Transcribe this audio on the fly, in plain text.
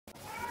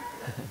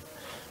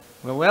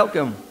Well,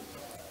 welcome.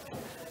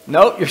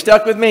 Nope, you're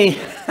stuck with me.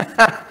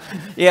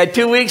 You had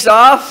 2 weeks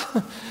off.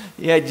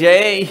 You had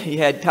Jay, you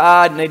had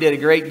Todd, and they did a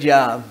great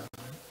job.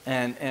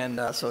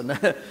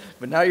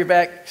 But now you're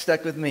back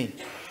stuck with me.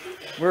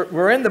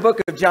 We're in the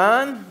book of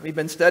John. We've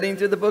been studying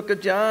through the book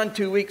of John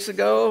 2 weeks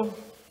ago.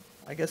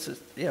 I guess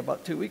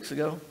about 2 weeks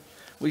ago.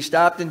 We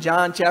stopped in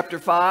John chapter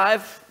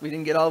 5. We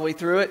didn't get all the way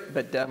through it,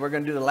 but we're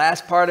going to do the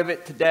last part of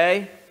it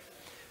today.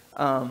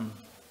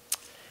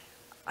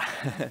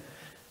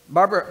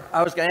 Barbara,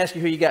 I was going to ask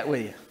you who you got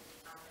with you.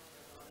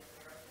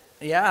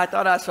 Yeah, I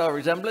thought I saw a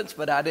resemblance,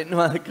 but I didn't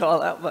want to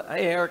call out. But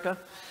hey, Erica.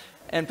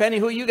 And Penny,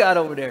 who you got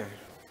over there?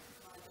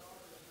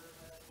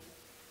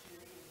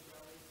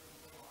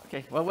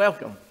 Okay, well,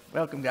 welcome.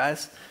 Welcome,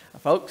 guys.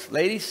 Folks,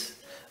 ladies,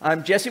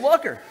 I'm Jesse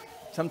Walker.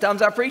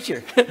 Sometimes I preach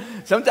here.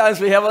 Sometimes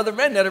we have other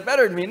men that are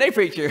better than me, and they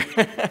preach here.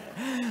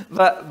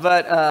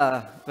 but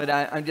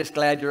I'm just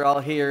glad you're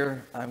all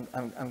here.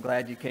 I'm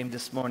glad you came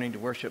this morning to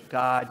worship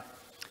God.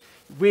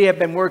 We have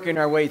been working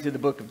our way through the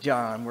book of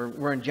John.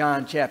 We're in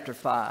John chapter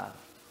 5.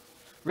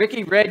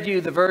 Ricky read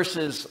you the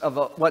verses of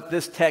what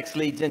this text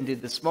leads into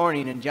this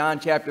morning in John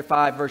chapter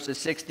 5, verses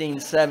 16,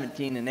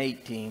 17, and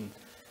 18.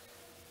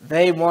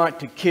 They want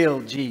to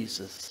kill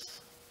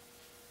Jesus.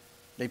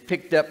 They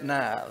picked up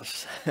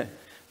knives.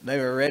 They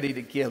were ready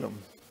to kill him.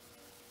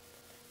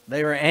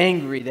 They were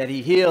angry that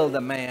he healed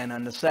a man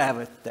on the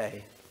Sabbath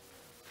day.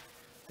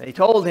 They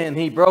told him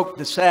he broke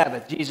the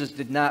Sabbath. Jesus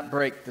did not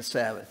break the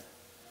Sabbath.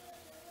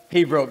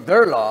 He broke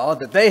their law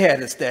that they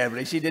had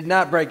established. He did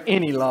not break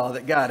any law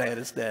that God had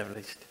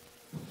established.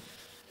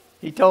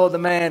 He told the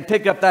man,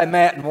 pick up thy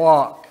mat and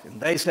walk. And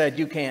they said,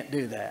 you can't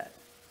do that.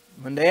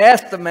 When they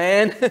asked the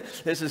man,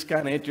 this is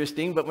kind of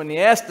interesting, but when they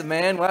asked the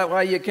man, why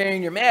are you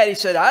carrying your mat? He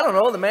said, I don't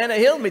know. The man that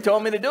healed me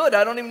told me to do it.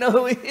 I don't even know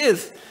who he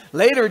is.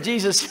 Later,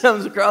 Jesus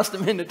comes across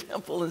them in the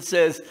temple and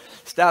says,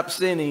 stop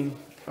sinning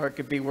or it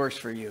could be worse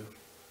for you.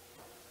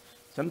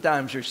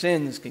 Sometimes your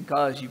sins can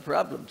cause you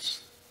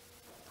problems.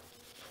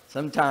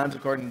 Sometimes,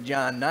 according to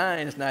John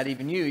 9, it's not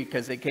even you,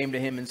 because they came to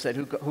him and said,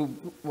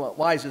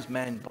 why is this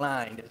man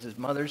blind? Is his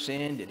mother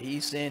sin? Did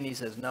he sin? He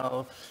says,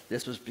 no,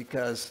 this was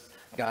because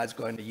God's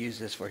going to use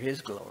this for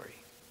his glory.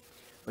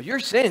 But your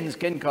sins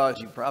can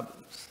cause you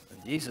problems.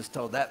 And Jesus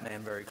told that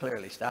man very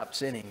clearly, stop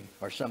sinning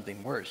or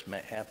something worse may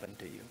happen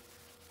to you.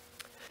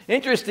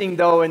 Interesting,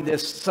 though, in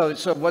this, so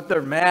what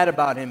they're mad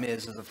about him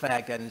is the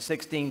fact that in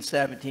 16,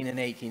 17, and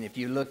 18, if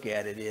you look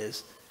at it,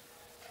 is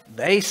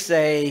they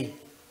say,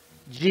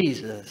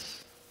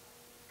 Jesus,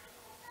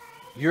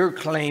 you're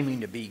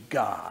claiming to be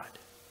God.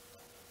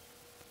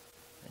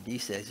 And he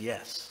says,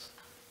 yes,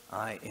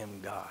 I am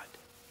God.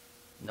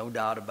 No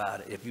doubt about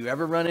it. If you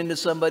ever run into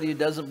somebody who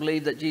doesn't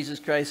believe that Jesus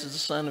Christ is the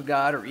Son of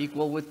God or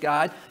equal with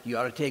God, you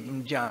ought to take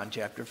them to John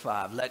chapter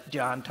 5. Let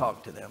John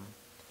talk to them.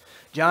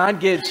 John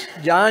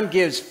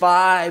gives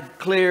 5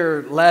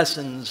 clear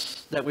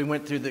lessons that we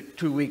went through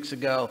 2 weeks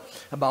ago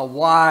about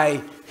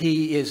why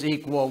he is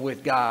equal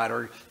with God,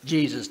 or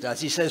Jesus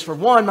does. He says, for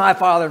one, my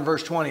Father, in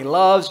verse 20,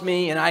 loves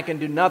me, and I can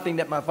do nothing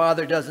that my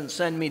Father doesn't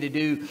send me to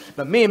do.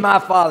 But me and my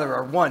Father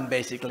are one,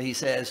 basically, he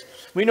says.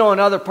 We know in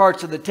other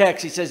parts of the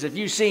text, he says, if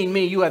you've seen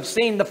me, you have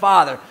seen the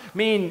Father.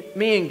 Me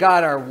and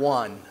God are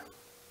one.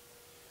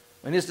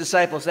 When his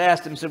disciples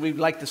asked him, said, we'd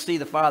like to see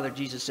the Father,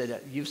 Jesus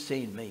said, you've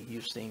seen me,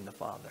 you've seen the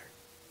Father.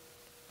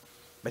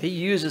 But he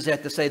uses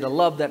that to say the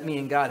love that me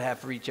and God have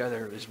for each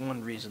other is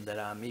one reason that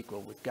I'm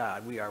equal with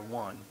God. We are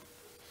one.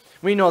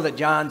 We know that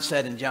John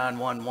said in John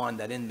 1:1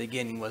 that in the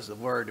beginning was the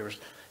Word,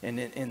 and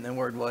the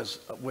Word was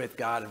with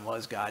God and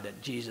was God,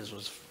 that Jesus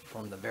was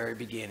from the very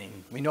beginning.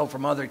 We know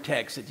from other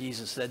texts that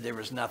Jesus said there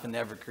was nothing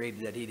ever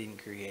created that he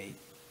didn't create.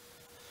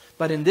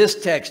 But in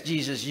this text,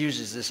 Jesus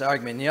uses this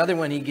argument. And the other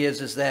one he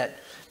gives is that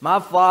my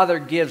Father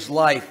gives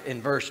life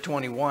in verse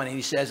 21. And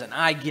he says, and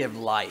I give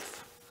life.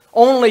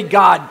 Only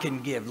God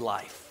can give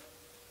life.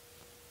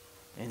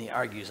 And he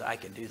argues, I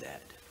can do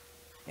that.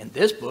 In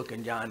this book,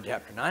 in John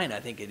chapter 9, I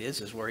think it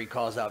is where he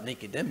calls out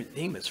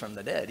Nicodemus from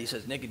the dead. He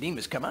says,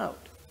 Nicodemus, come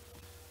out.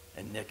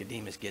 And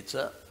Nicodemus gets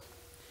up.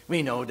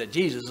 We know that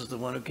Jesus is the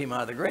one who came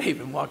out of the grave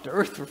and walked the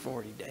earth for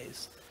 40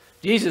 days.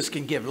 Jesus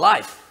can give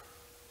life,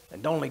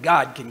 and only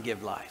God can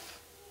give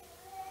life.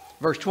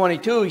 Verse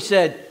 22, he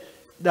said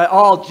that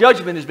all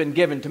judgment has been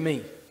given to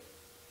me.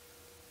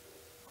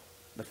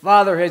 The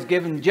Father has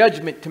given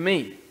judgment to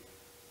me.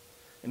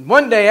 And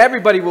one day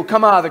everybody will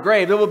come out of the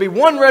grave. There will be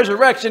one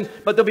resurrection,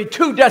 but there will be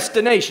 2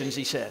 destinations,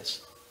 he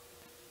says.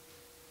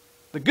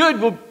 The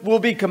good will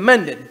be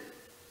commended.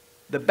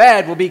 The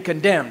bad will be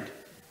condemned.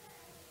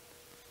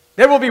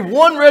 There will be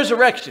one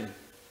resurrection.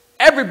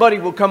 Everybody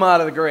will come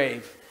out of the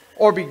grave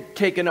or be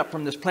taken up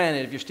from this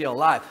planet if you're still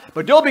alive.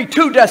 But there will be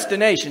 2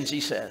 destinations, he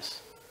says.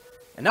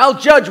 And I'll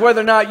judge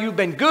whether or not you've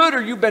been good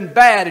or you've been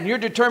bad. And your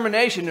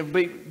determination will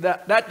be,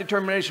 that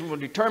determination will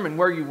determine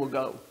where you will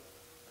go.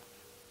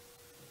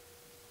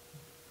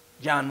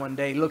 John one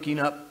day, looking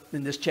up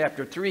in this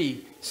chapter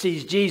 3,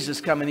 sees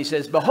Jesus coming. He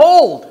says,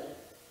 behold,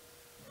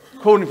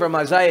 quoting from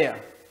Isaiah,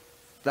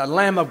 the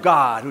Lamb of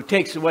God who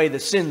takes away the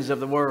sins of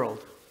the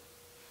world.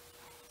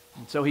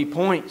 And so he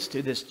points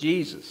to this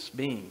Jesus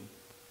being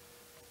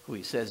who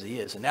he says he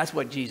is. And that's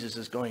what Jesus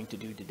is going to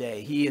do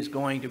today. He is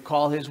going to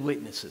call his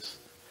witnesses.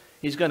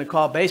 He's going to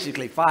call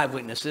basically 5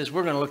 witnesses.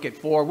 We're going to look at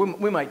 4.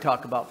 We might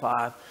talk about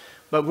 5.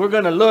 But we're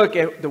going to look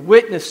at the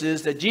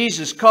witnesses that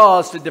Jesus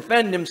calls to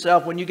defend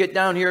himself when you get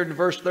down here in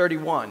verse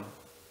 31.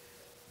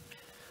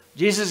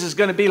 Jesus is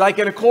going to be like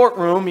in a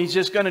courtroom. He's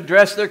just going to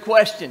address their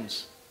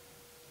questions.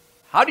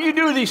 How do you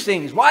do these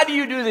things? Why do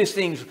you do these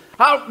things?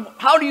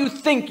 How do you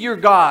think you're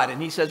God?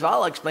 And he says, well,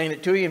 I'll explain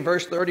it to you. In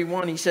verse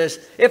 31, he says,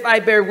 if I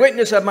bear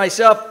witness of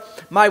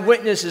myself, my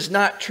witness is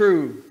not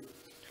true.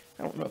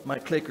 I don't know if my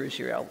clicker is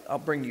here. I'll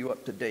bring you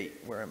up to date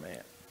where I'm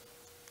at.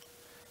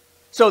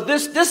 So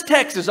this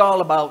text is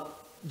all about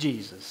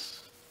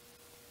Jesus.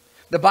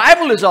 The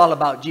Bible is all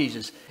about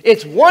Jesus.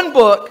 It's one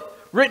book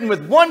written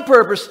with one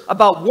purpose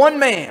about one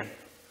man.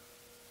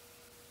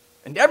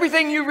 And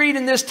everything you read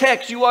in this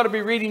text, you ought to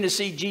be reading to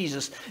see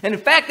Jesus. And in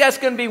fact, that's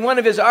going to be one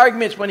of his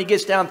arguments when he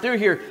gets down through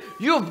here.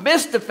 You have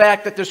missed the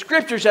fact that the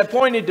scriptures have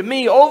pointed to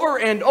me over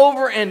and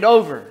over and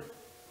over.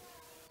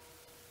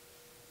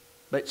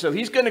 But so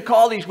he's going to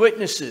call these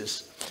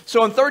witnesses.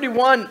 So in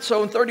 31,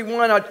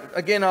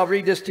 again, I'll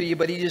read this to you,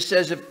 but he just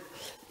says,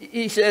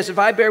 if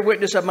I bear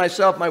witness of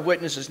myself, my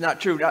witness is not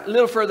true. A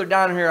little further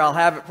down here, I'll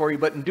have it for you.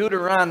 But in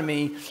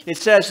Deuteronomy, it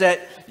says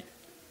that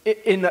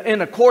in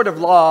a court of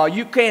law,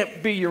 you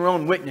can't be your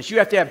own witness. You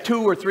have to have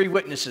 2 or 3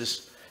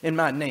 witnesses in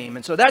my name.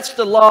 And so that's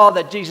the law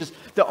that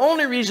the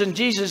only reason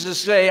Jesus is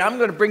saying, I'm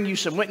going to bring you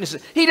some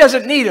witnesses. He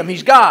doesn't need them.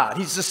 He's God.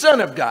 He's the Son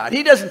of God.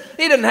 He doesn't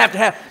have to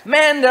have,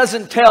 man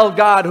doesn't tell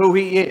God who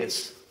he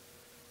is.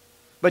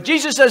 But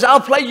Jesus says,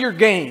 I'll play your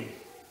game.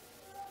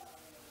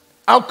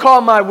 I'll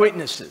call my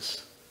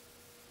witnesses.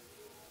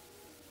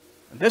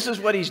 And this is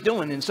what he's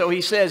doing. And so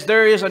he says,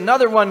 there is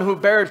another one who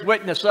bears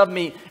witness of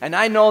me, and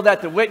I know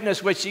that the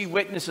witness which he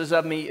witnesses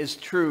of me is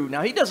true.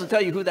 Now, he doesn't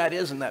tell you who that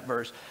is in that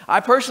verse.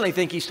 I personally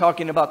think he's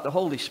talking about the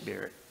Holy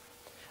Spirit.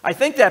 I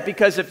think that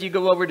because if you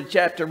go over to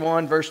chapter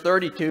 1, verse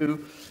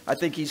 32, I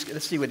think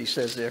let's see what he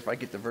says there, if I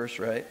get the verse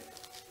right.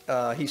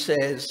 He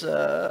says,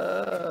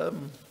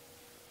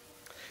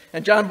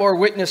 and John bore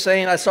witness,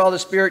 saying, I saw the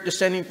Spirit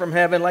descending from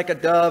heaven like a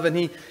dove, and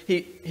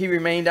he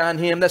remained on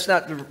him. That's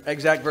not the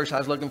exact verse I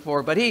was looking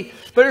for, but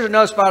there's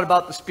another spot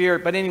about the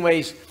Spirit. But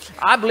anyways,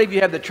 I believe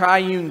you have the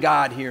triune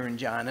God here in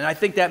John, and I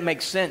think that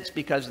makes sense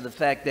because of the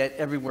fact that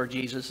everywhere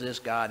Jesus is,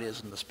 God is,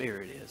 and the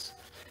Spirit is.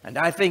 And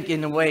I think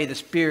in a way the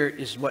Spirit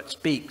is what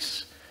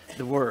speaks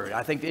the Word.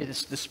 I think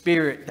it's the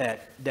Spirit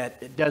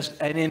that does,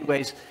 and in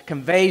ways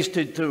conveys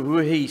to who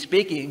he's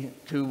speaking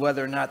to,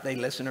 whether or not they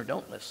listen or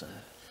don't listen.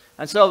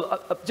 And so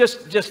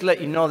just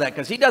let you know that,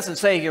 because he doesn't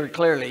say here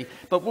clearly.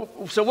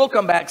 But so we'll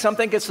come back. Some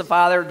think it's the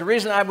Father. The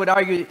reason I would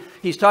argue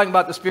he's talking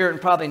about the Spirit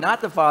and probably not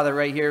the Father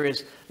right here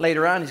is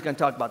later on he's going to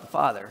talk about the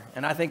Father.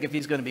 And I think if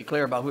he's going to be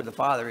clear about who the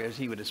Father is,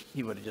 he would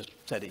have just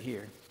said it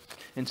here.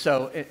 And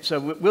so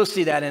we'll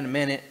see that in a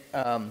minute.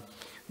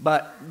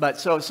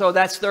 But so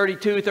that's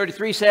 32.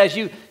 33 says,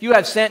 you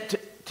have sent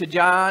to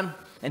John,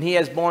 and he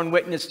has borne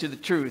witness to the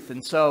truth.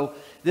 And so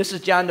this is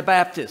John the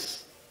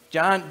Baptist.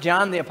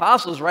 John the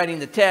Apostle is writing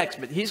the text,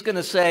 but he's going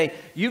to say,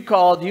 you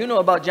know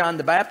about John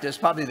the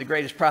Baptist, probably the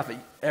greatest prophet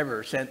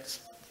ever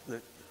since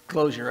the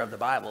closure of the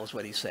Bible is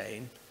what he's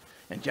saying.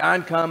 And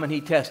John come and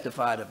he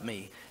testified of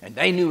me. And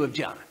they knew of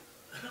John.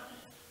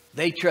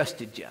 They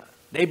trusted John.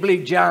 They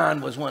believed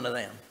John was one of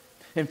them.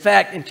 In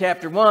fact, in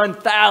chapter 1,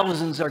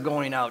 thousands are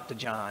going out to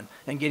John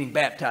and getting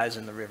baptized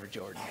in the River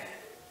Jordan.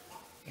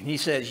 And he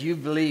says, you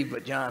believed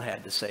what John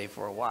had to say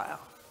for a while.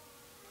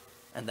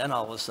 And then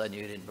all of a sudden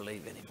you didn't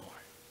believe anymore.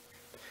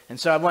 And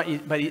so I want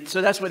you,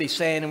 so that's what he's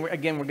saying. And we're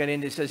going to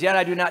end it. He says, yet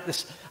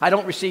I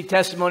don't receive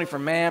testimony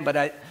from man, but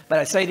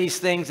I say these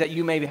things that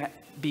you may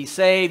be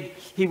saved.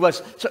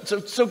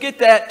 So get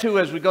that too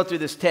as we go through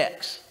this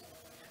text.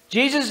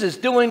 Jesus is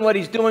doing what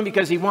he's doing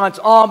because he wants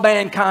all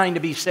mankind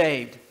to be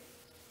saved.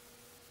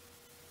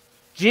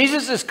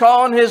 Jesus is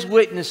calling his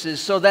witnesses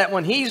so that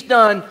when he's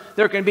done,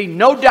 there can be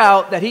no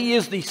doubt that he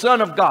is the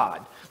Son of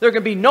God. There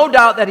can be no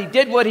doubt that he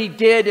did what he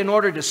did in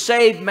order to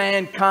save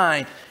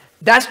mankind.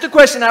 That's the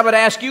question I would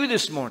ask you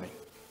this morning.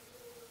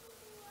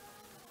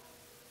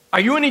 Are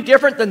you any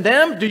different than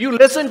them? Do you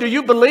listen? Do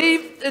you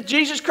believe that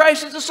Jesus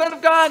Christ is the Son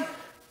of God?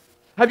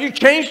 Have you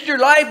changed your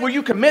life? Will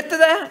you commit to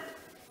that?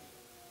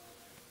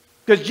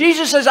 Because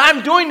Jesus says,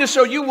 I'm doing this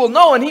so you will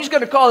know, and he's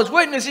going to call his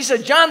witness. He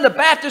said, John the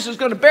Baptist is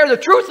going to bear the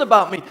truth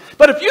about me.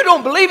 But if you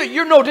don't believe it,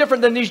 you're no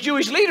different than these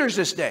Jewish leaders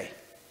this day.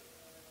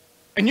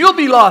 And you'll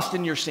be lost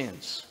in your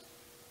sins.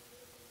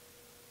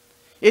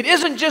 It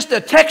isn't just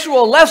a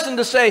textual lesson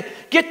to say,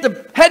 get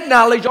the head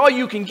knowledge all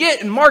you can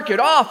get and mark it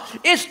off.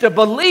 It's to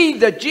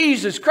believe that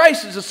Jesus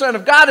Christ is the Son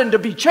of God and to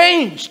be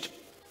changed.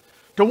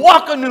 To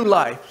walk a new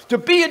life. To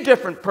be a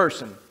different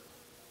person.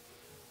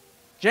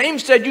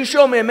 James said, you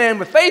show me a man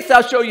with faith,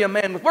 I'll show you a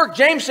man with work.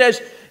 James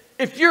says,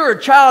 if you're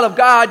a child of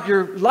God,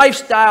 your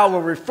lifestyle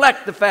will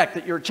reflect the fact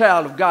that you're a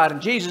child of God.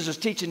 And Jesus is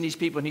teaching these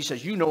people, and he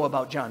says, you know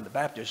about John the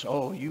Baptist.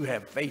 Oh, you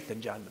have faith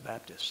in John the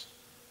Baptist.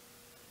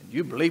 And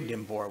you believed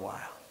him for a while.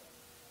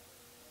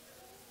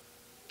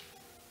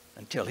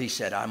 until he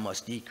said, I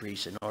must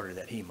decrease in order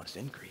that he must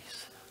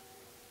increase.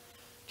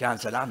 John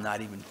said, I'm not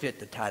even fit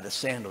to tie the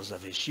sandals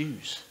of his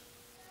shoes.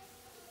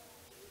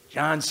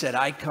 John said,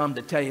 I come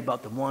to tell you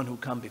about the one who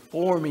come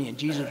before me, and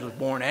Jesus was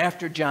born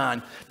after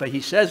John. But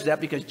he says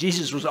that because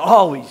Jesus was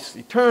always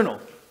eternal.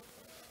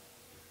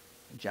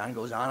 And John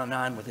goes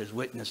on with his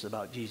witness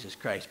about Jesus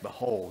Christ.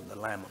 Behold, the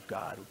Lamb of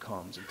God who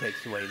comes and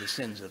takes away the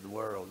sins of the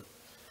world.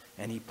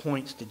 And he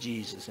points to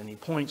Jesus, and he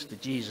points to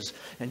Jesus.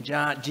 And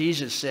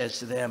Jesus says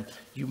to them,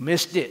 you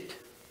missed it.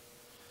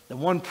 The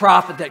one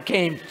prophet that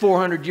came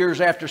 400 years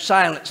after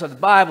silence of the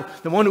Bible,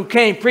 the one who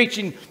came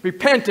preaching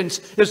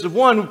repentance, is the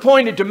one who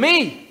pointed to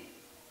me.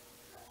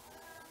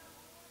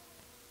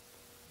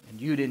 And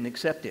you didn't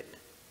accept it.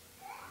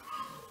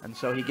 And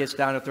so he gets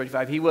down to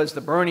 35. He was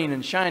the burning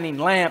and shining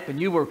lamp, and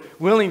you were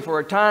willing for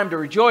a time to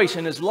rejoice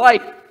in his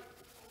light.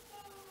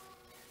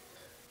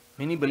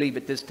 Many believe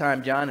at this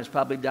time John has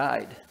probably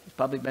died. He's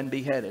probably been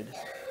beheaded.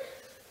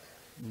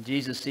 And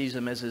Jesus sees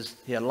him as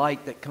a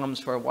light that comes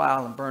for a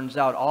while and burns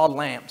out. All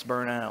lamps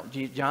burn out.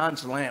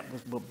 John's lamp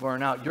will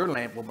burn out. Your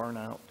lamp will burn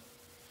out.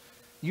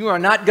 You are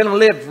not going to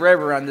live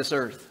forever on this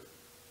earth.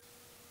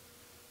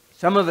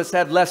 Some of us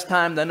have less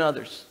time than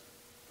others.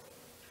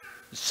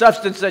 The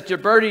substance that you're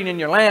burning in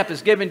your lamp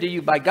is given to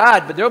you by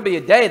God, but there'll be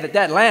a day that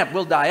that lamp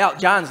will die out.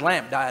 John's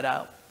lamp died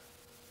out.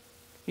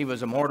 He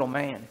was a mortal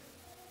man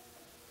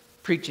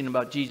preaching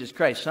about Jesus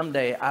Christ.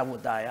 Someday I will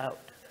die out,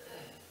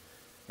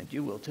 and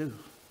you will too.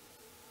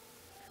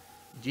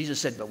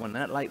 Jesus said, but when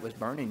that light was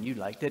burning, you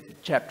liked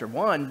it. Chapter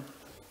 1,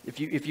 if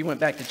you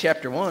went back to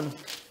chapter 1,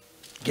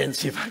 again,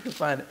 see if I can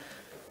find it.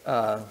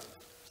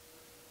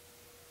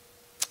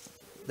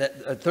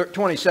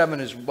 27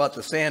 is about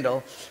the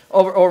sandal.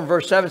 Over in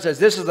verse 7 says,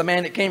 this is the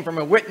man that came from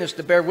a witness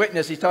to bear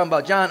witness. He's talking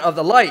about John, of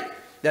the light,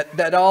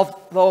 that all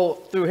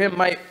through him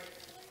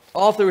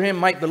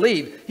might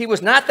believe. He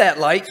was not that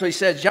light, so he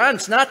says,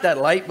 John's not that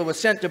light, but was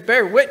sent to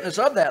bear witness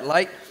of that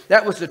light.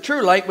 That was the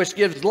true light, which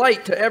gives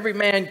light to every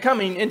man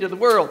coming into the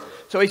world.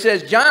 So he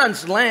says,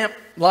 John's lamp,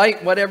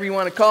 light, whatever you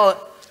want to call it,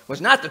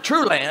 was not the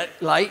true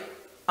light.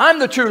 I'm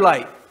the true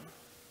light.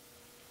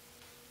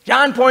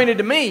 John pointed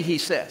to me, he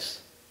says.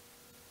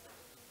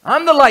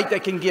 I'm the light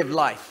that can give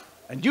life.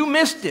 And you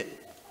missed it.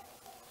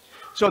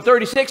 So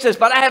 36 says,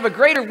 but I have a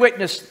greater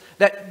witness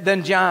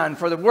than John,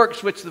 for the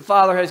works which the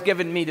Father has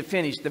given me to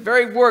finish. The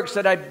very works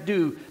that I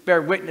do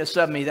bear witness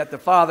of me, that the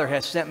Father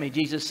has sent me.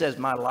 Jesus says,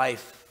 my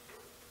life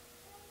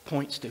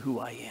points to who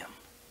I am.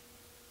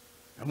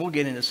 And we'll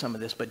get into some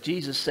of this, but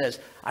Jesus says,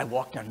 I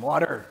walked on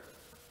water.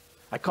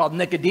 I called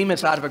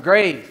Nicodemus out of a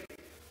grave.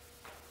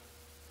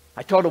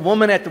 I told a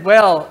woman at the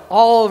well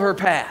all of her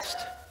past.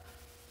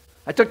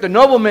 I took the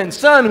nobleman's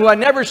son who I'd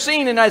never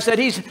seen, and I said,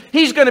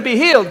 he's going to be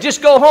healed.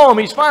 Just go home.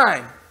 He's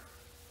fine.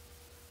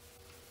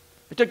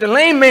 I took the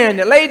lame man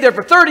that laid there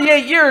for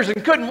 38 years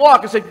and couldn't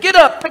walk. I said, get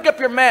up, pick up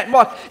your mat and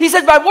walk. He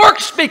said, my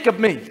works speak of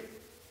me.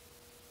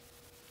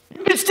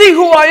 You can see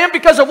who I am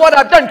because of what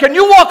I've done. Can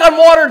you walk on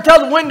water and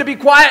tell the wind to be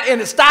quiet and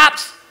it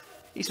stops?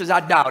 He says, I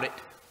doubt it.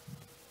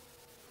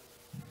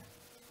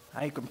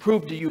 I can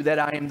prove to you that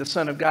I am the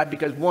Son of God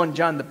because one,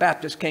 John the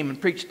Baptist came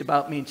and preached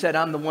about me and said,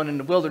 I'm the one in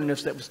the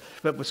wilderness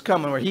that was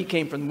coming, or he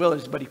came from the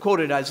wilderness, but he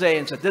quoted Isaiah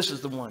and said, this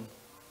is the one.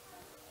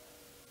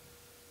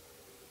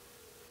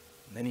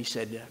 And then he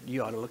said,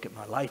 you ought to look at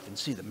my life and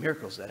see the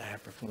miracles that I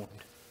have performed.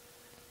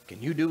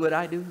 Can you do what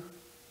I do?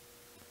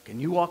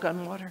 Can you walk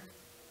on water?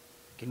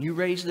 Can you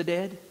raise the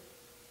dead?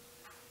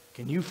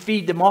 Can you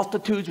feed the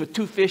multitudes with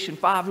 2 fish and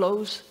 5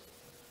 loaves?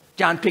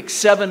 John picked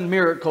 7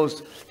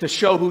 miracles to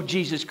show who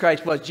Jesus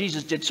Christ was.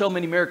 Jesus did so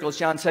many miracles,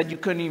 John said, you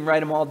couldn't even write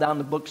them all down.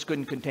 The books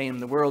couldn't contain them.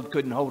 The world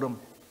couldn't hold them.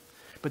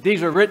 But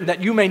these were written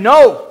that you may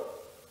know.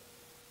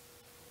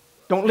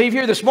 Don't leave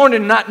here this morning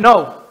and not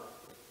know.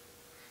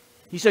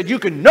 He said, you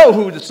can know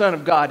who the Son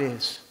of God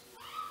is.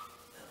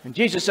 And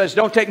Jesus says,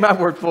 don't take my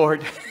word for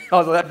it.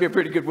 Although that'd be a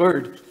pretty good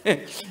word.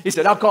 He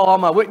said, I'll call all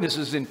my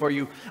witnesses in for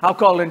you. I'll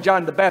call in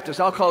John the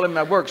Baptist. I'll call him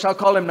my works. I'll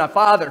call him my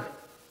Father.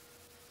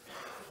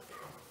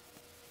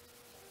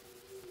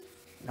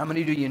 How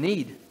many do you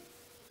need?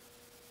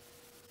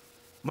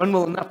 When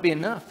will enough be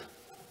enough?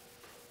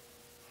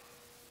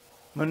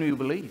 When will you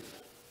believe?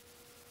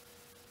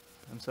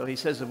 And so he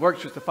says, the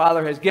works which the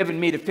Father has given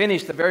me to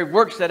finish, the very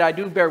works that I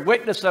do bear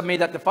witness of me,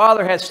 that the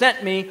Father has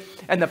sent me,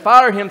 and the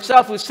Father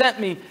himself who sent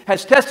me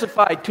has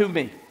testified to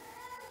me.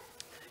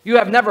 You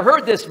have never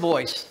heard this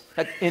voice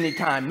at any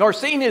time, nor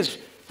seen his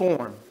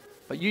form,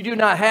 but you do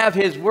not have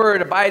his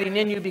word abiding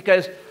in you,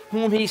 because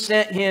whom he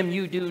sent him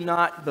you do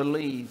not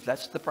believe.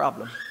 That's the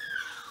problem.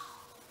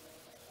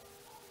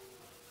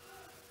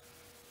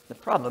 The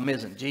problem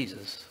isn't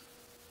Jesus.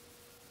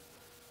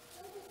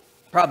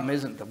 The problem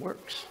isn't the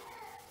works.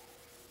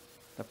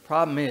 The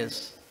problem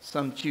is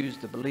some choose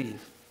to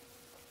believe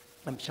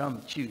and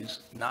some choose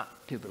not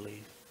to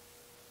believe.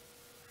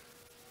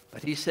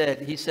 But he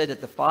said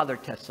that the Father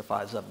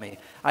testifies of me.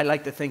 I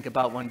like to think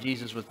about when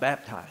Jesus was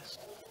baptized.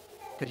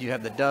 because you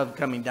have the dove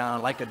coming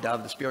down like a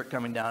dove, the Spirit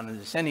coming down and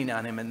descending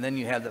on him. And then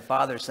you have the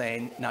Father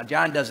saying, now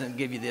John doesn't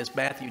give you this,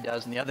 Matthew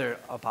does, and the other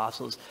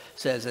apostles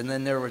says, and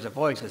then there was a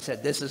voice that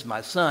said, this is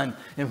my Son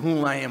in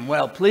whom I am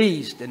well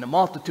pleased. And the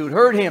multitude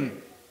heard him.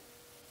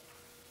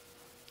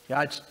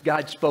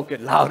 God spoke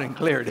it loud and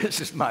clear. This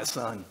is my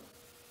Son.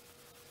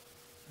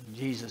 And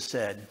Jesus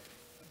said,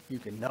 you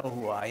can know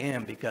who I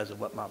am because of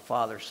what my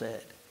Father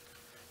said.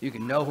 You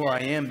can know who I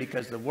am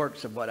because of the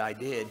works of what I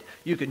did.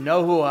 You can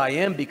know who I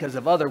am because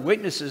of other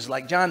witnesses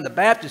like John the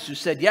Baptist, who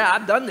said, yeah,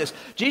 I've done this.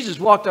 Jesus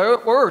walked the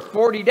earth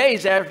 40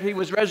 days after he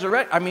was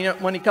resurrected. I mean,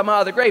 when he come out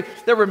of the grave.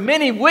 There were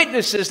many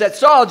witnesses that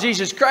saw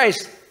Jesus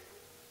Christ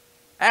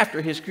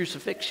after his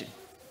crucifixion.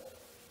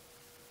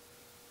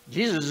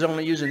 Jesus is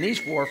only using these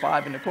 4 or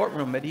 5 in the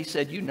courtroom, but he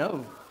said, you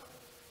know.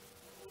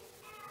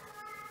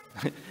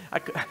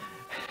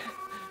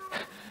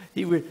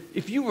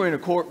 If you were in a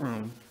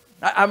courtroom,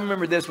 I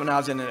remember this when I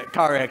was in a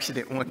car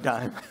accident one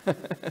time.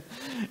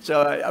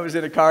 So I was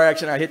in a car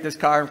accident. I hit this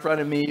car in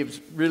front of me. It was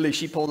really,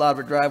 she pulled out of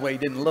her driveway,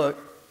 didn't look.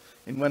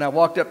 And when I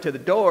walked up to the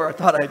door, I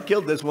thought I had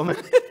killed this woman.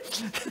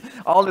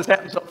 All this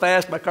happened so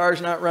fast. My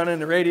car's not running.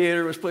 The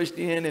radiator was pushed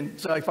in.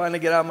 And so I finally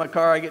get out of my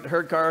car. I get to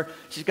her car.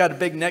 She's got a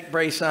big neck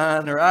brace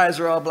on. Her eyes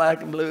are all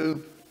black and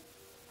blue.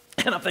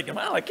 And I'm thinking,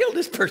 wow, I killed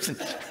this person.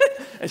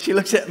 And she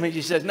looks at me.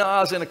 She says, no,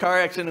 I was in a car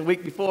accident a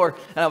week before.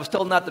 And I was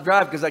told not to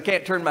drive because I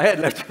can't turn my head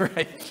left or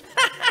right.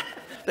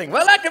 Thinking,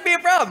 well, that could be a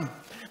problem.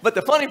 But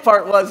the funny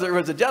part was there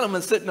was a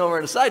gentleman sitting over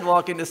on the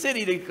sidewalk in the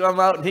city to come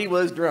out, and he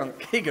was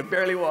drunk. He could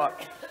barely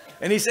walk.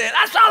 And he said,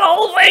 I saw the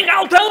whole thing.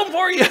 I'll tell him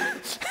for you.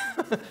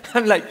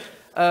 I'm like,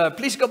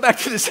 please go back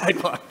to the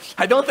sidewalk.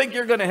 I don't think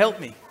you're going to help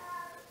me.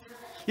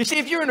 You see,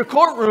 if you're in a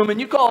courtroom and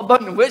you call a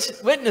bunch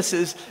of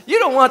witnesses, you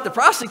don't want the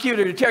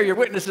prosecutor to tear your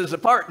witnesses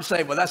apart and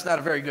say, well, that's not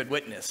a very good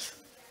witness.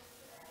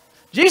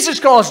 Jesus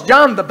calls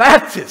John the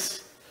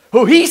Baptist,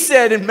 who he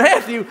said in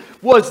Matthew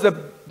was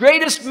the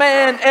greatest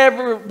man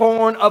ever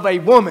born of a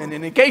woman.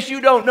 And in case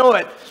you don't know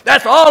it,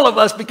 that's all of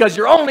us because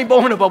you're only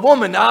born of a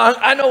woman. Now,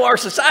 I know our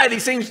society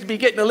seems to be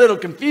getting a little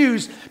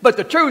confused, but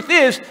the truth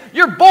is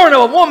you're born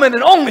of a woman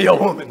and only a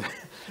woman.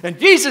 And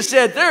Jesus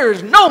said there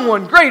is no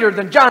one greater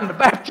than John the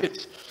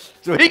Baptist.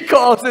 So he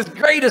calls this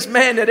greatest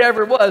man that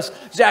ever was,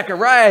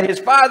 Zechariah, his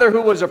father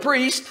who was a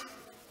priest,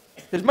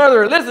 his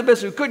mother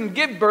Elizabeth who couldn't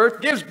give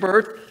birth, gives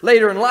birth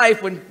later in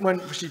life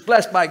when she's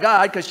blessed by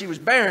God because she was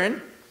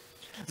barren.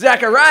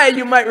 Zechariah,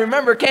 you might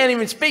remember, can't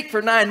even speak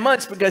for 9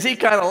 months because he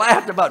kind of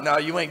laughed about, no,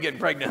 you ain't getting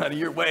pregnant, honey.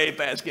 You're way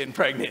past getting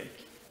pregnant.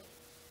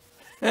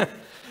 That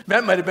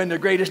might have been the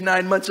greatest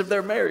 9 months of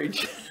their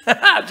marriage.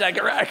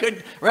 Zechariah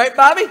couldn't, right,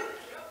 Bobby?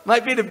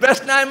 Might be the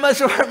best 9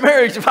 months of our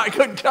marriage if I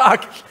couldn't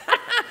talk.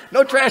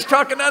 No trash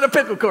talking on a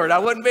pickle cord. I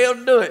wouldn't be able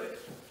to do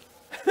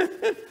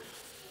it.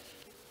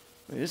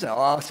 This is an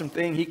awesome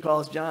thing he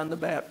calls John the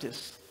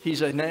Baptist.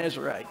 He's a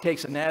Nazarite,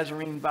 takes a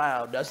Nazarene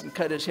vow, doesn't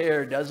cut his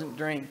hair, doesn't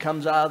drink,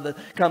 comes out of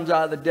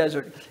the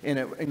desert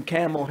in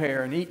camel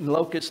hair and eating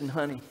locusts and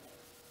honey.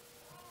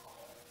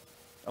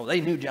 Oh,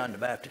 they knew John the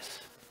Baptist.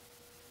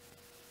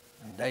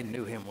 And they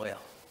knew him well.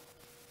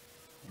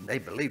 And they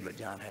believed what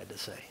John had to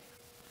say.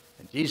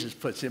 And Jesus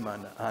puts him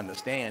on the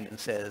stand and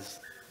says,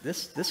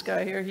 this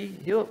guy here,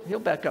 he'll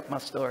back up my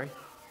story.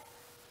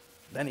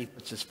 Then he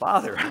puts his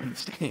father on the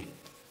stand.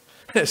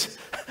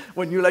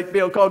 When you like to be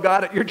able to call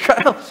God at your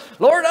trial,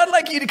 Lord, I'd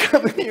like you to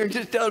come in here and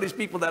just tell these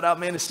people that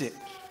I'm innocent.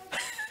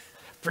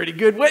 Pretty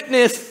good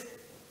witness.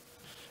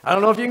 I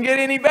don't know if you can get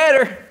any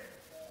better.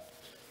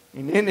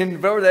 And then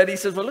before that, he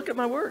says, well, look at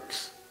my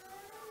works.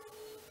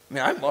 I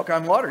mean, I can walk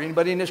on water.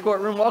 Anybody in this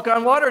courtroom walk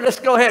on water? Let's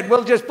go ahead.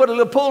 We'll just put a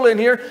little pool in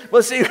here.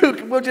 We'll see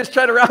we'll just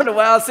try it around a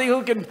while, see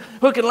who can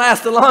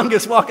last the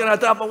longest walking on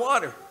top of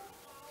water.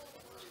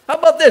 How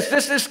about this?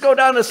 Let's just go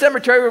down to the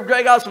cemetery. We'll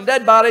drag out some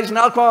dead bodies, and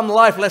I'll call them to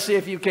life. Let's see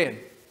if you can.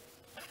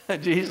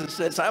 Jesus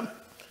says,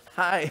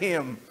 I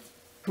am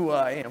who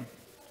I am,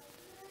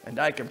 and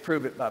I can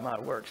prove it by my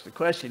works. The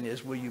question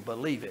is, will you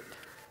believe it?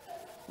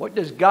 What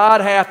does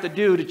God have to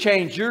do to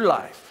change your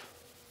life?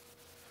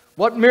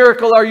 What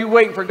miracle are you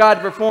waiting for God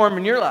to perform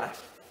in your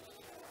life?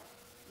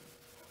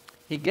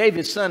 He gave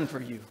his son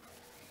for you.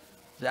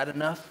 Is that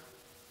enough?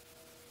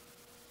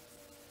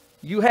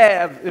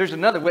 There's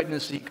another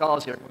witness he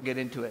calls here. We'll get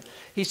into it.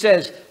 He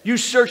says, you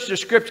search the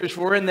scriptures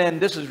for in them.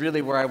 This is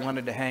really where I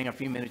wanted to hang a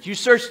few minutes. You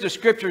search the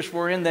scriptures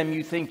for in them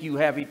you think you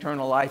have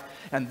eternal life.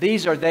 And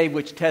these are they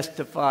which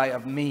testify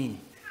of me.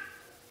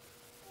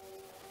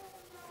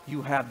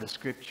 You have the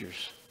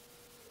scriptures.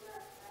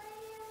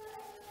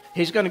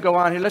 He's going to go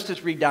on here. Let's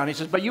just read down. He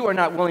says, but you are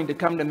not willing to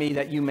come to me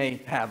that you may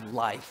have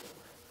life.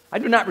 I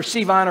do not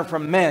receive honor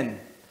from men,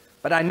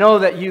 but I know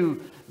that you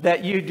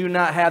do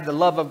not have the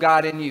love of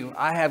God in you.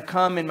 I have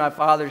come in my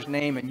Father's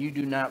name, and you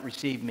do not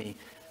receive me.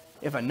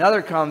 If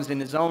another comes in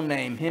his own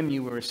name, him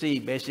you will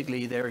receive.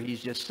 Basically, there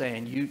he's just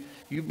saying,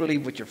 you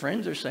believe what your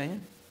friends are saying,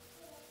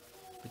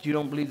 but you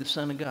don't believe the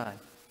Son of God.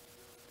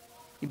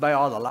 You buy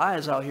all the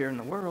lies out here in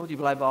the world. You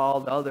believe all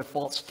the other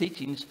false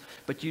teachings,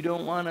 but you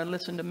don't want to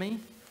listen to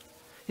me.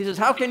 He says,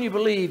 how can you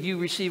believe you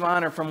receive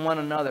honor from one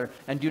another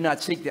and do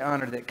not seek the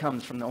honor that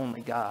comes from the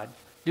only God?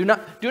 Do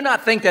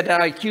not think that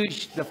I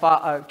accuse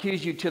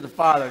you to the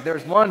Father.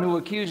 There's one who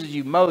accuses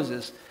you,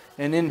 Moses,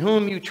 and in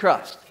whom you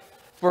trust.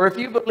 For if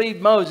you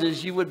believed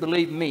Moses, you would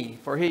believe me,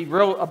 for he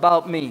wrote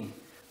about me.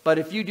 But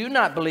if you do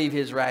not believe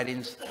his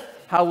writings,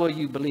 how will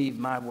you believe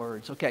my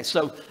words? Okay,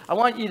 so I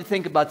want you to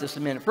think about this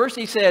a minute. First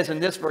he says, in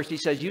this verse, he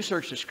says, you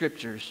search the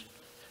scriptures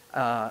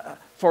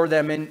for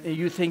them, and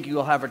you think you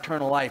will have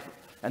eternal life,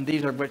 and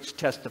these are which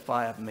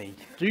testify of me.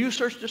 Do you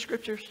search the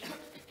scriptures?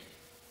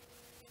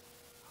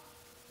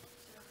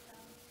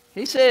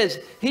 He says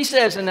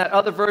in that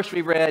other verse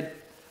we read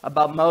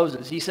about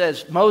Moses, he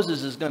says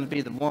Moses is going to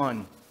be the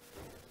one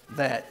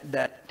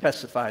that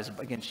testifies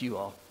against you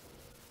all.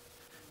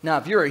 Now,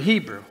 if you're a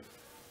Hebrew,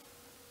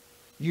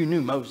 you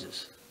knew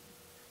Moses.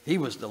 He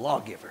was the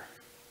lawgiver.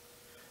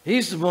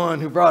 He's the one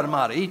who brought him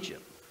out of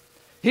Egypt.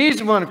 He's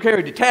the one who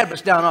carried the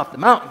tablets down off the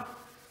mountain.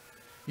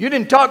 You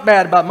didn't talk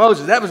bad about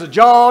Moses. That was a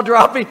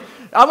jaw-dropping.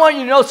 I want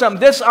you to know something.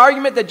 This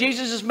argument that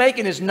Jesus is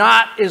making is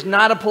not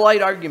a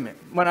polite argument.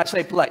 When I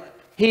say polite,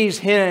 he's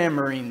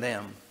hammering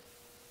them.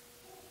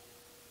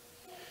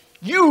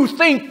 You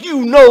think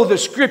you know the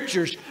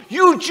scriptures.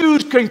 You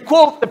Jews can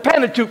quote the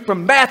Pentateuch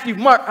from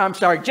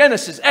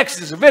Genesis,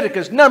 Exodus,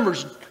 Leviticus,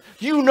 Numbers.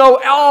 You know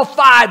all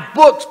 5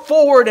 books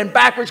forward and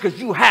backwards because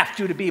you have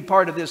to be a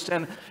part of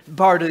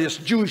this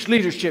Jewish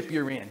leadership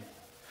you're in.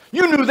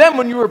 You knew them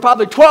when you were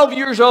probably 12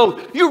 years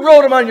old. You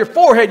wrote them on your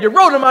forehead. You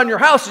wrote them on your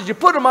houses. You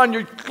put them on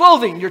your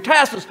clothing, your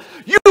tassels.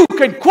 You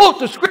can quote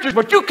the scriptures,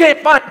 but you can't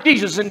find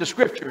Jesus in the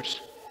scriptures.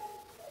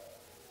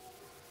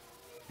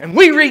 And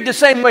we read the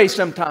same way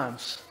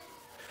sometimes.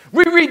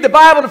 We read the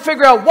Bible to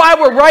figure out why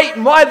we're right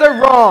and why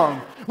they're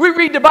wrong. We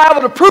read the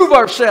Bible to prove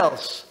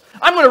ourselves.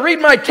 I'm going to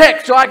read my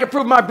text so I can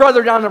prove my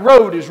brother down the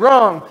road is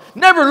wrong.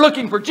 Never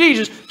looking for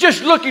Jesus,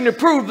 just looking to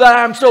prove that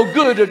I'm so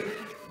good at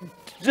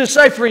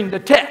deciphering the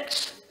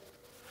text.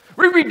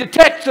 We read the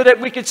text so that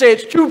we can say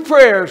it's 2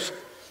 prayers.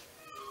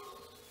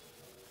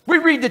 We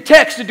read the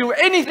text to do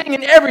anything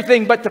and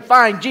everything but to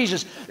find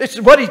Jesus. This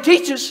is what he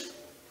teaches.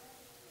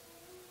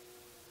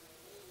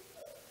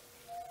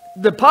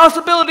 The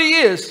possibility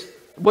is,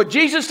 what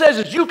Jesus says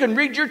is you can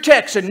read your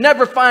text and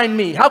never find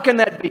me. How can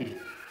that be?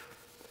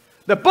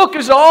 The book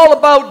is all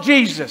about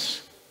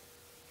Jesus.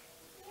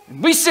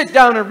 And we sit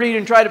down and read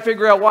and try to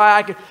figure out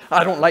why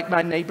I don't like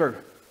my neighbor.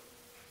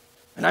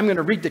 And I'm going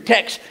to read the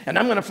text and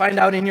I'm going to find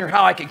out in here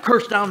how I can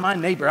curse down my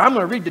neighbor. I'm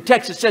going to read the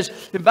text that says,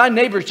 if my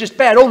neighbor is just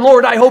bad, oh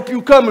Lord, I hope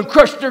you come and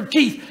crush their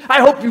teeth. I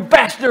hope you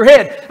bash their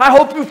head. I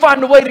hope you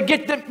find a way to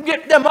get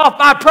them off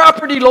my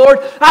property, Lord.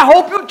 I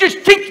hope you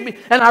just teach me.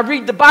 And I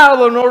read the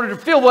Bible in order to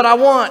feel what I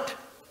want.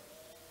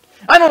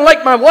 I don't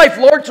like my wife,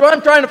 Lord, so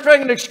I'm trying to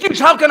find an excuse.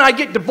 How can I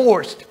get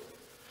divorced?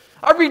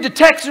 I read the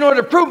text in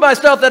order to prove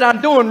myself that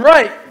I'm doing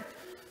right.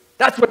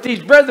 That's what these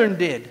brethren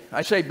did.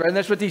 I say brethren,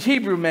 that's what these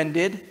Hebrew men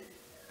did.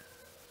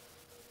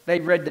 They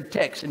read the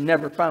text and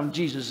never found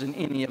Jesus in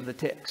any of the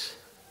texts.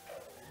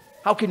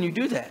 How can you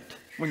do that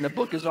when the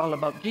book is all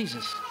about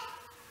Jesus?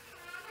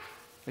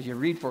 Because you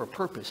read for a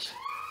purpose.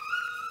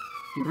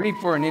 You read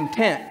for an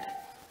intent.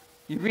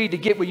 You read to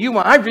get what you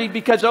want. I read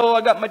because,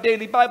 I got my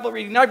daily Bible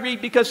reading. I read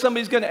because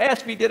somebody's going to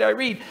ask me, did I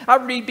read? I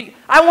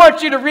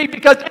want you to read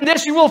because in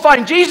this you will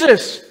find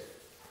Jesus.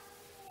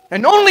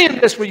 And only in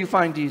this will you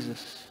find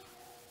Jesus.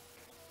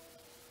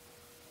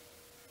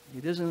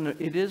 It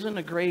isn't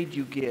a grade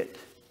you get.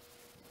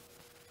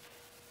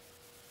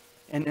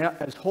 And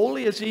as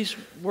holy as these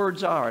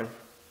words are,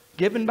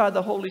 given by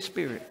the Holy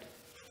Spirit,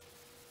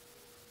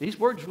 these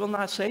words will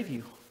not save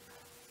you.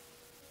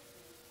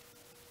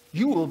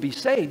 You will be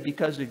saved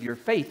because of your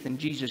faith in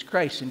Jesus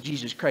Christ and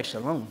Jesus Christ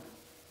alone.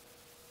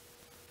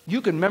 You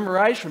can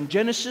memorize from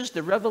Genesis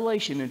to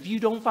Revelation. If you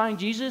don't find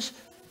Jesus,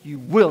 you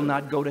will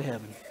not go to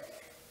heaven.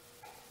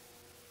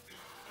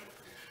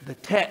 The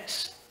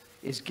text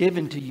is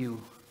given to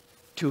you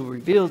to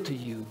reveal to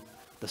you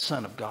the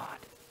Son of God.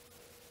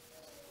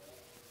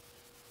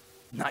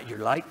 Not your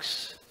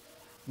likes,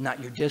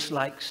 not your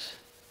dislikes,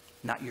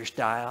 not your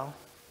style.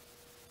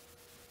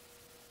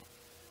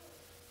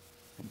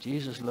 And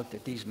Jesus looked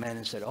at these men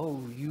and said, oh,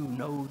 you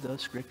know the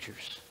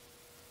scriptures.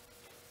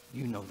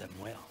 You know them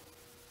well.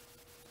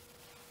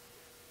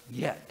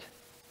 Yet,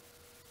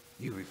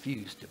 you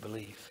refuse to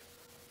believe.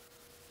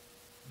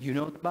 You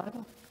know the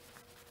Bible?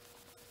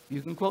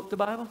 You can quote the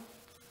Bible?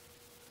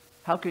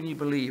 How can you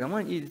believe? I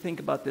want you to think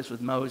about this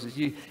with Moses.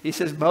 He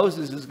says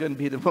Moses is going to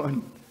be the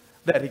one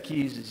that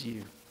accuses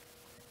you.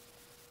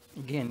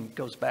 Again, it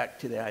goes back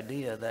to the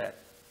idea that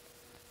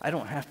I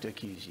don't have to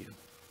accuse you.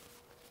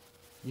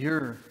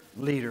 Your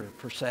leader,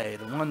 per se,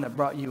 the one that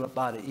brought you up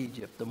out of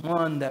Egypt, the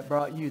one that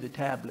brought you the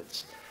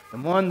tablets, the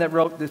one that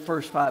wrote the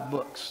first 5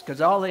 books,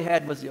 because all they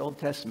had was the Old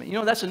Testament. You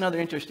know, that's another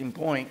interesting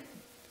point.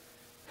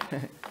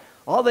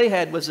 All they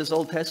had was this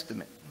Old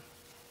Testament.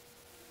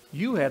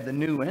 You have the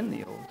New and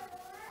the Old.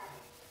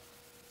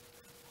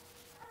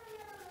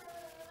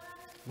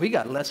 We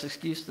got less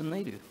excuse than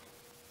they do.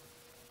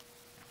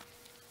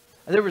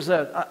 There was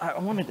I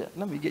wanted to,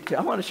 let me get to,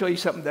 I want to show you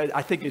something that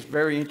I think is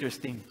very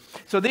interesting.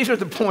 So these are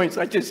the points,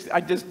 I just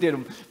did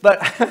them. But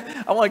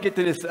I want to get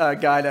to this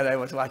guy that I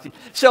was watching.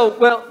 So,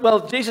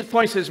 well, Jesus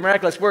points to his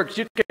miraculous works.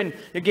 You can,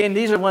 again,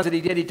 these are the ones that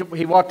he did.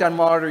 He walked on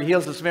water, he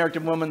heals the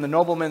Samaritan woman, the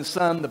nobleman's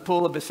son, the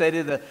pool of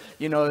Bethesda,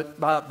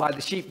 by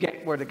the sheep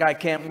gate where the guy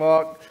can't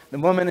walk, the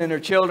woman and her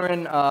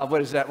children.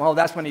 What is that? Well,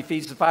 that's when he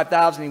feeds the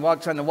 5,000. He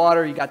walks on the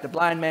water. You got the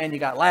blind man, you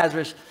got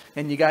Lazarus,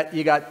 and you got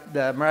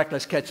the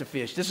miraculous catch of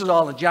fish. This is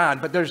all in John,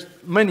 but there's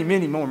many,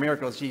 many more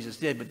miracles Jesus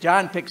did. But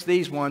John picks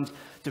these ones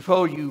to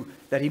show you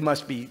that he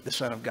must be the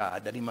Son of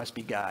God, that he must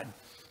be God.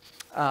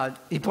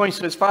 He points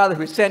to his Father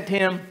who sent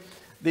him.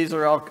 These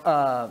are all,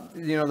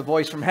 the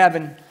voice from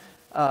heaven.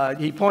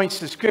 He points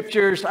to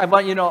scriptures. I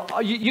want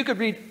you could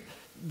read.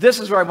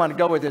 This is where I want to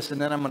go with this,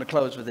 and then I'm going to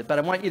close with it. But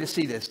I want you to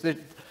see this.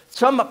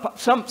 Some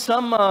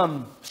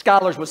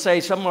scholars would say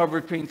somewhere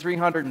between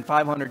 300 and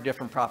 500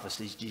 different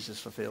prophecies Jesus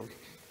fulfilled.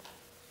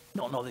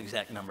 Don't know the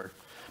exact number.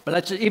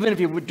 But even if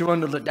you would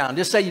dwindle it down,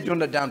 just say you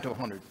dwindle it down to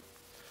 100.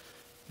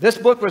 This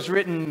book was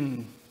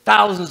written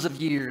thousands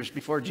of years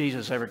before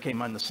Jesus ever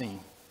came on the scene.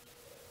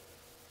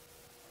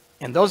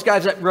 And those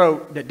guys that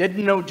wrote, that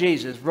didn't know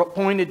Jesus,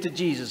 pointed to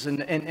Jesus.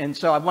 And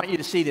so I want you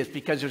to see this,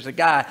 because there's a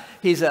guy,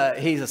 he's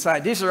a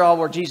scientist. These are all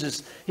where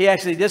Jesus,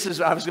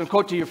 I was going to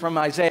quote to you from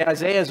Isaiah.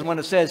 Isaiah is the one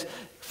that says,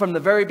 from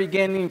the very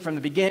beginning, from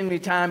the beginning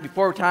of time,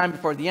 before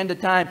the end of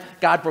time,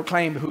 God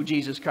proclaimed who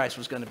Jesus Christ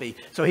was going to be.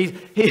 So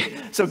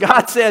so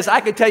God says,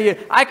 I can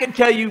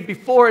tell you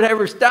before it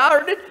ever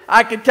started,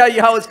 I can tell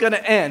you how it's going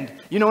to end.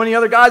 You know any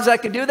other gods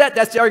that can do that?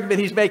 That's the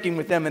argument he's making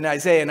with them in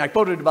Isaiah. And I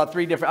quoted about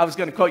I was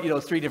going to quote you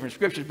those 3 different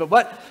scriptures. But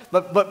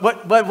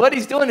what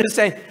he's doing is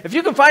saying, if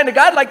you can find a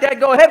God like that,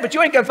 go ahead, but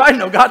you ain't going to find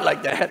no God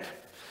like that.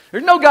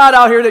 There's no God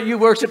out here that you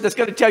worship that's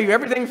going to tell you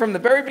everything from the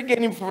very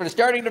beginning, from the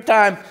starting of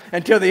time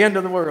until the end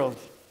of the world.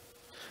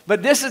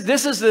 But this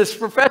is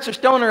Professor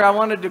Stoner. I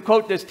wanted to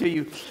quote this to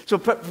you. So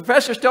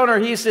Professor Stoner,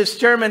 he's this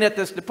chairman at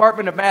this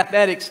Department of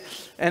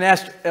Mathematics and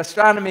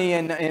Astronomy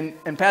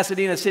in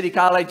Pasadena City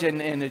College,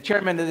 and the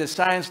chairman of the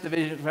Science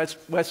Division at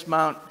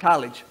Westmount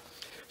College.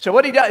 So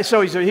what he does,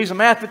 so he's a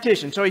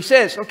mathematician. So he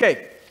says,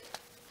 okay,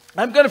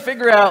 I'm going to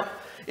figure out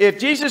if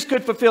Jesus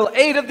could fulfill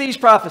 8 of these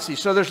prophecies.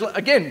 So there's,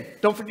 again,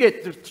 don't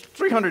forget, there's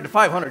 300 to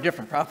 500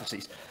 different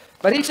prophecies.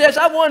 But he says,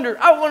 I wonder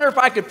if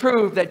I could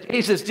prove that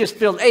Jesus just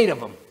filled 8 of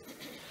them.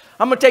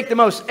 I'm going to take the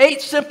most 8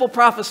 simple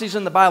prophecies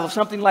in the Bible,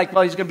 something like,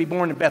 well, he's going to be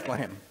born in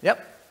Bethlehem.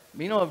 Yep.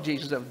 You know of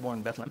Jesus that was born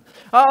in Bethlehem.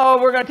 Oh,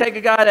 we're going to take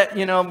a guy that,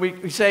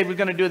 we say we're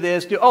going to do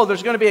this.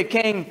 There's going to be a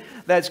king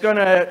that's going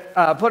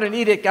to put an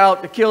edict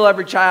out to kill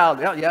every child.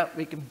 Yeah,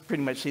 we can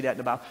pretty much see that in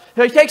the Bible.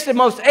 So he takes the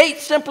most 8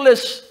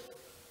 simplest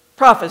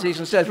prophecies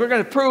and says, we're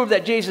going to prove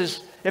that Jesus,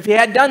 if he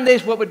had done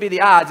this, what would be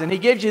the odds? And he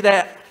gives you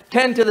that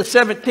 10 to the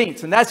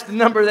 17th. And that's the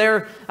number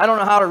there. I don't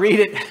know how to read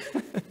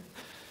it.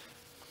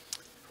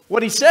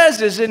 What he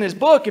says is in his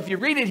book, if you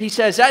read it, he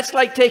says that's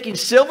like taking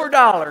silver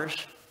dollars,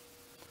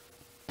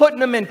 putting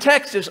them in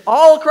Texas,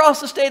 all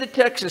across the state of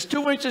Texas,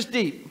 2 inches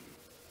deep,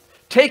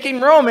 taking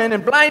Roman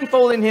and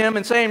blindfolding him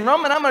and saying,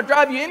 Roman, I'm going to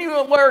drive you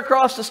anywhere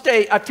across the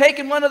state. I've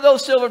taken one of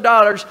those silver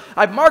dollars.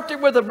 I've marked it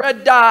with a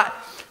red dot.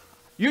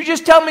 You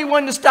just tell me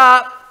when to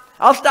stop.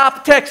 I'll stop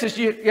at Texas.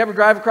 You ever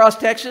drive across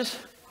Texas?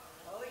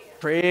 Oh, yeah.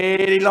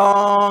 Pretty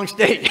long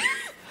state.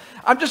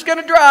 I'm just going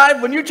to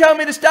drive. When you tell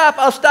me to stop,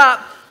 I'll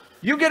stop.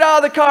 You get out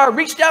of the car,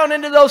 reach down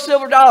into those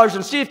silver dollars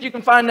and see if you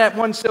can find that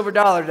one silver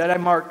dollar that I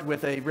marked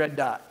with a red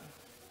dot.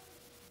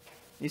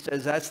 He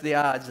says that's the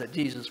odds that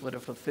Jesus would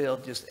have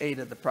fulfilled just 8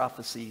 of the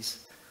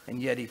prophecies,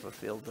 and yet he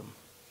fulfilled them.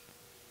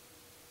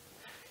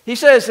 He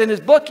says in his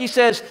book, he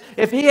says,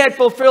 if he had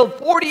fulfilled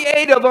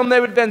 48 of them,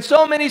 there would have been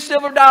so many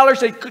silver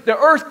dollars, the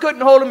earth couldn't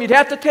hold them. You'd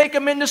have to take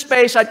them into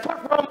space. I'd put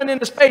Roman in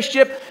the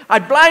spaceship.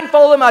 I'd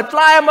blindfold him. I'd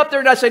fly him up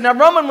there, and I'd say, now,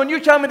 Roman, when you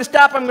tell me to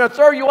stop, I'm going to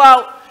throw you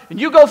out. And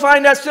you go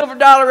find that silver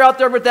dollar out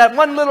there with that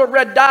one little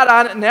red dot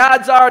on it, and the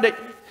odds are that,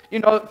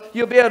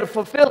 you'll be able to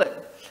fulfill it.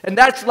 And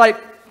that's like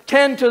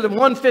 10 to the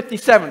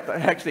 157th.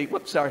 Actually,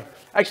 whoops, sorry.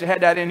 I actually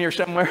had that in here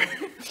somewhere.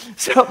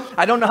 So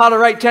I don't know how to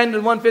write 10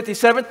 to the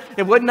 157th.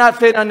 It would not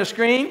fit on the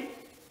screen.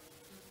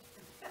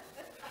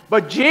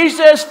 But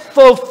Jesus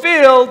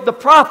fulfilled the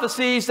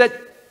prophecies that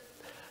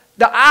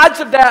the odds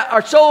of that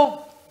are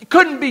so, it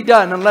couldn't be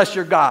done unless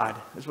you're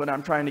God, is what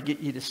I'm trying to get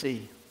you to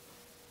see.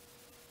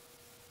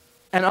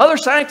 And other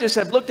scientists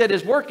have looked at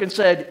his work and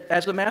said,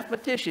 as a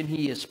mathematician,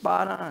 he is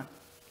spot on.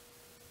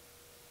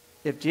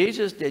 If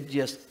Jesus did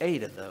just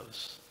 8 of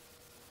those,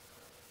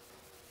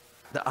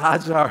 the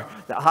odds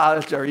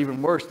are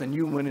even worse than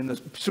you winning the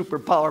super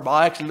Powerball.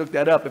 I actually looked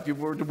that up. If you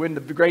were to win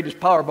the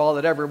greatest Powerball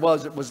that ever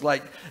was, it was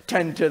like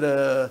 10 to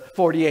the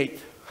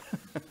 48th.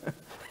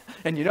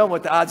 And you know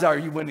what the odds are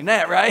of you winning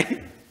that,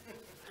 right?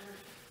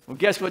 Well,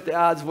 guess what the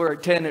odds were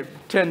at 10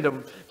 to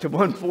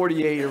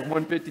 148 or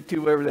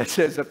 152, whatever that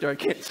says up there. I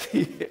can't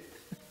see it.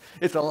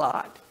 It's a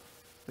lot.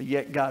 But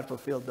yet God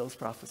fulfilled those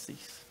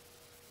prophecies.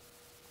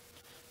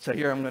 So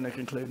here I'm going to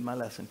conclude my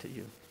lesson to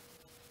you.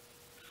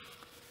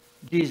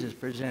 Jesus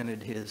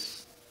presented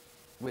his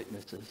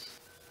witnesses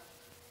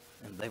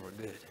and they were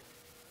good.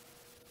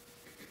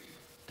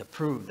 To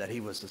prove that he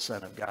was the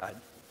Son of God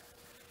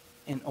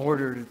in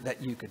order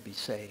that you could be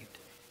saved.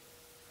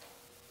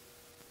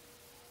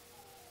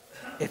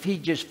 If he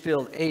just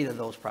filled 8 of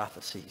those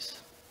prophecies,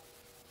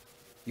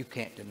 you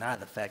can't deny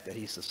the fact that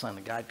he's the Son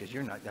of God, because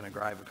you're not going to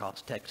drive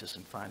across Texas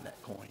and find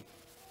that coin.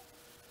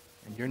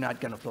 And you're not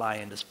going to fly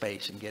into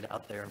space and get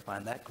out there and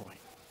find that coin.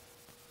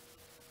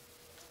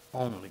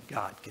 Only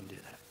God can do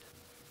that.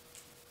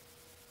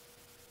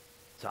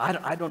 So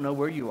I don't know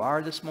where you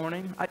are this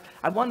morning.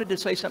 I wanted to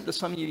say something to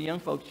some of you young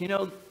folks. You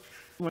know,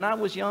 when I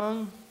was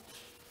young,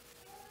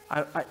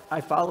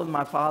 I followed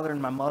my father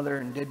and my mother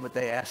and did what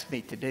they asked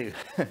me to do.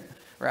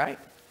 Right?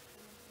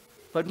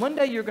 But one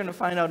day you're going to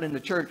find out in the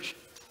church,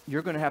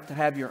 you're going to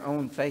have your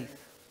own faith.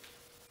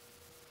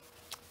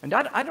 And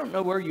I don't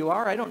know where you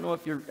are. I don't know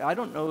if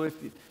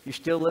you're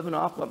still living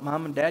off what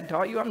mom and dad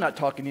taught you. I'm not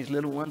talking these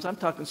little ones. I'm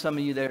talking some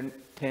of you that are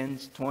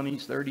 10s,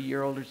 20s,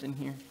 30-year-olders in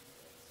here.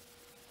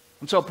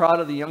 I'm so proud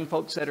of the young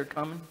folks that are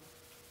coming.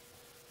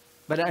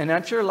 And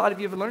I'm sure a lot of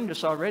you have learned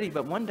this already,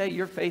 but one day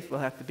your faith will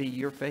have to be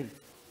your faith.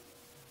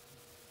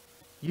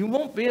 You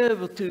won't be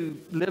able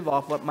to live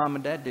off what mom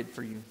and dad did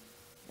for you.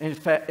 In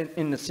fact,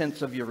 in the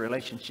sense of your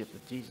relationship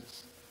with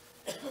Jesus.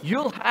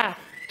 You'll have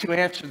to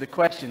answer the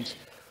questions,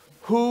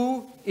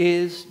 who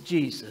is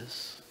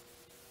Jesus?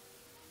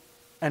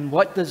 And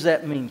what does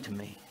that mean to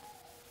me?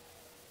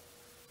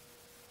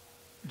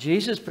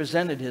 Jesus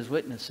presented his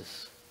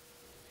witnesses.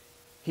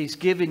 He's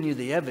given you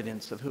the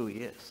evidence of who he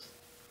is.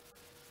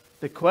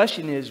 The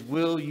question is,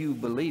 will you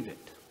believe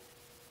it?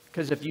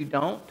 Because if you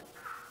don't,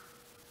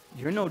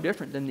 you're no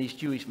different than these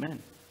Jewish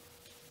men.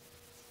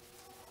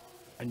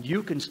 And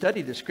you can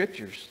study the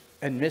scriptures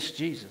and miss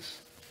Jesus.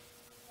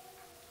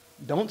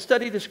 Don't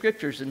study the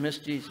scriptures and miss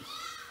Jesus.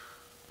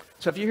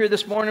 So if you're here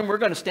this morning, we're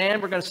going to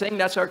stand, we're going to sing.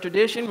 That's our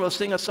tradition. We'll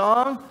sing a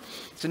song.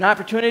 It's an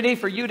opportunity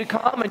for you to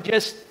come and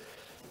just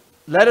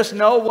let us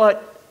know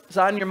what's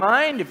on your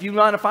mind. If you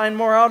want to find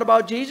more out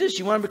about Jesus,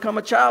 you want to become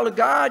a child of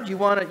God, you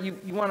want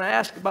to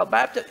ask about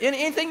baptism,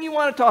 anything you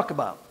want to talk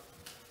about,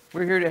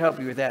 we're here to help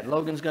you with that.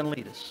 Logan's going to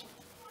lead us.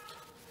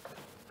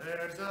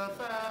 There's a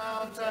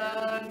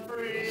fountain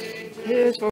free to